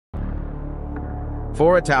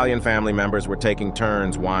Four Italian family members were taking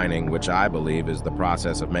turns whining, which I believe is the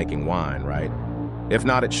process of making wine, right? If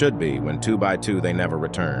not, it should be, when two by two they never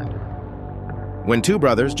returned. When two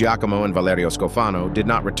brothers, Giacomo and Valerio Scofano, did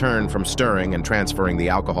not return from stirring and transferring the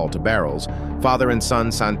alcohol to barrels, father and son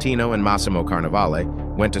Santino and Massimo Carnevale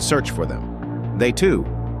went to search for them. They, too,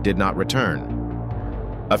 did not return.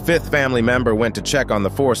 A fifth family member went to check on the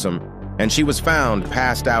foursome, and she was found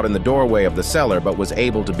passed out in the doorway of the cellar but was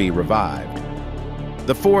able to be revived.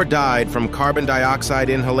 The four died from carbon dioxide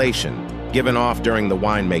inhalation given off during the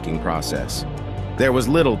winemaking process. There was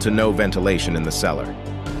little to no ventilation in the cellar.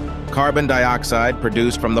 Carbon dioxide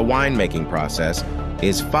produced from the winemaking process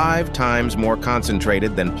is 5 times more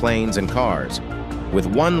concentrated than planes and cars, with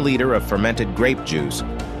 1 liter of fermented grape juice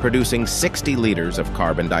producing 60 liters of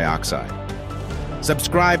carbon dioxide.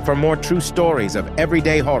 Subscribe for more true stories of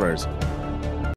everyday horrors